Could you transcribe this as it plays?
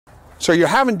So you're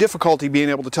having difficulty being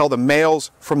able to tell the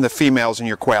males from the females in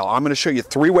your quail. I'm going to show you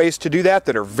 3 ways to do that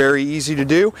are very easy to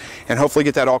do, and hopefully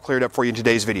get that all cleared up for you in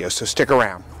today's video, so stick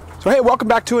around. So hey, welcome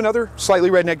back to another Slightly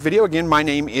Redneck video. Again, my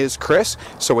name is Chris.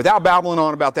 So without babbling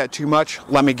on about that too much,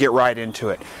 let me get right into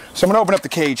it. So I'm going to open up the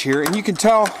cage here, and you can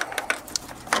tell,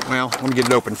 well, let me get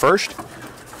it open first.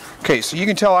 Okay, so you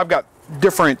can tell I've got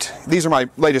different, these are my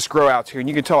latest grow outs here, and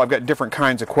you can tell I've got different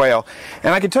kinds of quail.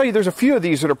 And I can tell you there's a few of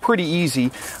these that are pretty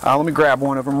easy. Let me grab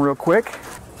one of them real quick.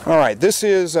 All right, this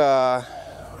is, the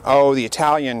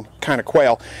Italian kind of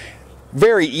quail.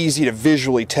 Very easy to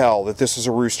visually tell that this is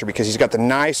a rooster because he's got the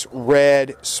nice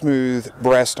red, smooth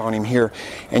breast on him here.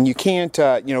 And you can't,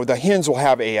 the hens will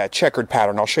have a checkered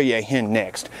pattern. I'll show you a hen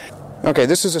next. Okay,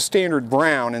 this is a standard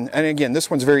brown, and again,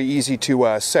 this one's very easy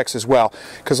to sex as well,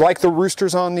 because like the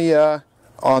roosters on the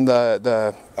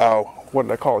what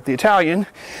did I call it? The Italian,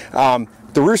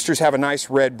 the roosters have a nice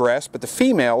red breast, but the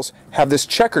females have this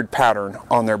checkered pattern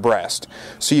on their breast.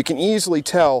 So you can easily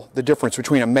tell the difference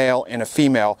between a male and a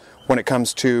female when it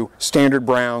comes to standard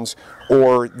browns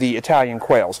or the Italian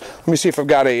quails. Let me see if I've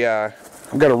got a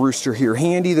rooster here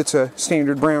handy that's a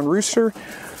standard brown rooster.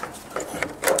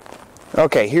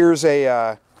 Okay, here's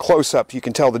a close-up. You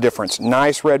can tell the difference.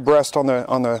 Nice red breast on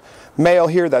the male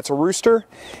here, that's a rooster,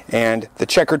 and the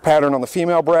checkered pattern on the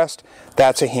female breast,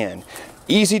 that's a hen.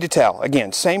 Easy to tell.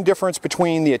 Again, same difference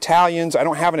between the Italians. I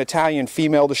don't have an Italian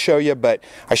female to show you, but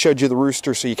I showed you the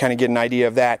rooster so you kind of get an idea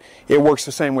of that. It works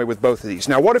the same way with both of these.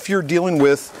 Now, what if you're dealing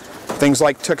with things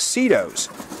like tuxedos?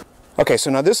 Okay,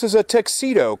 so now this is a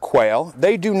tuxedo quail.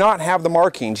 They do not have the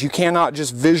markings. You cannot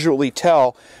just visually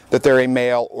tell that they're a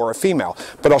male or a female.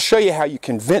 But I'll show you how you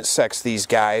can vent sex these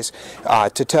guys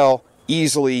to tell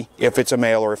easily if it's a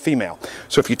male or a female.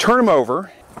 So if you turn them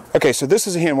over, okay, so this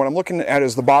is a hen. What I'm looking at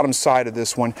is the bottom side of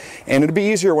this one, and it'll be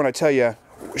easier when I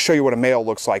show you what a male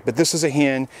looks like. But this is a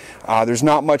hen. There's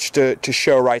not much to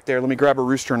show right there. Let me grab a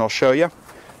rooster and I'll show you.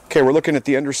 Okay, we're looking at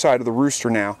the underside of the rooster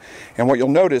now, and what you'll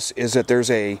notice is that there's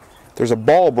a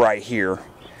bulb right here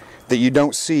that you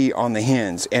don't see on the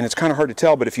hens, and it's kind of hard to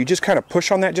tell, but if you just kind of push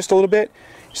on that just a little bit,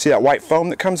 see that white foam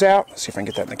that comes out? Let's see if I can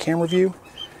get that in the camera view.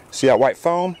 See that white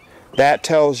foam? That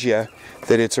tells you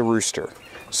that it's a rooster.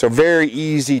 So very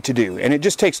easy to do, and it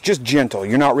just takes gentle.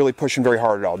 You're not really pushing very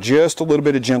hard at all. Just a little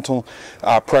bit of gentle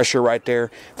pressure right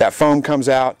there. That foam comes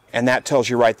out, and that tells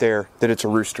you right there that it's a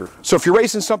rooster. So if you're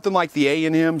raising something like the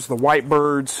A&Ms, the white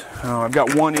birds, I've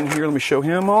got one in here. Let me show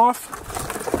him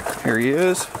off. Here he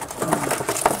is.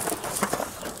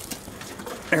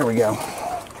 There we go.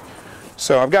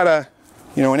 So I've got an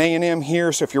A&M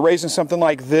here, so if you're raising something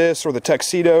like this or the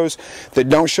tuxedos that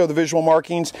don't show the visual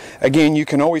markings, again, you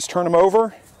can always turn them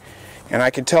over, and I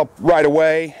can tell right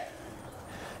away.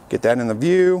 Get that in the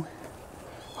view.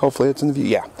 Hopefully it's in the view,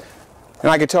 yeah. And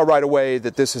I can tell right away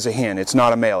that this is a hen. It's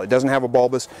not a male. It doesn't have a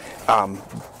bulbous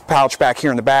pouch back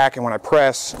here in the back, and when I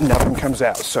press, nothing comes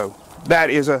out. So that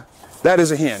is a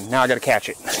hen. Now I got to catch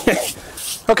it.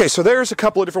 Okay, so there's a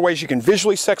couple of different ways you can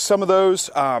visually sex some of those.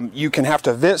 You can have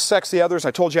to vent sex the others.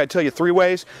 I told you I'd tell you 3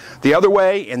 ways. The other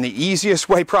way, and the easiest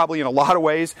way probably in a lot of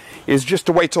ways, is just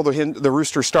to wait till the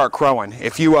roosters start crowing.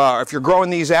 If you're growing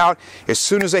these out, as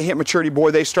soon as they hit maturity,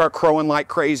 boy, they start crowing like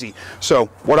crazy. So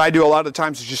what I do a lot of the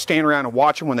times is just stand around and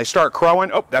watch them. When they start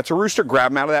crowing, oh, that's a rooster,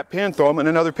 grab them out of that pen, throw them in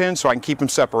another pen so I can keep them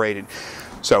separated.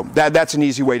 So that's an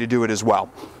easy way to do it as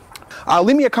well.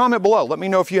 Leave me a comment below. Let me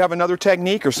know if you have another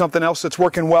technique or something else that's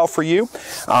working well for you.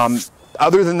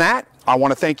 Other than that, I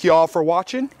want to thank you all for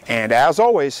watching, and as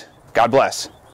always, God bless.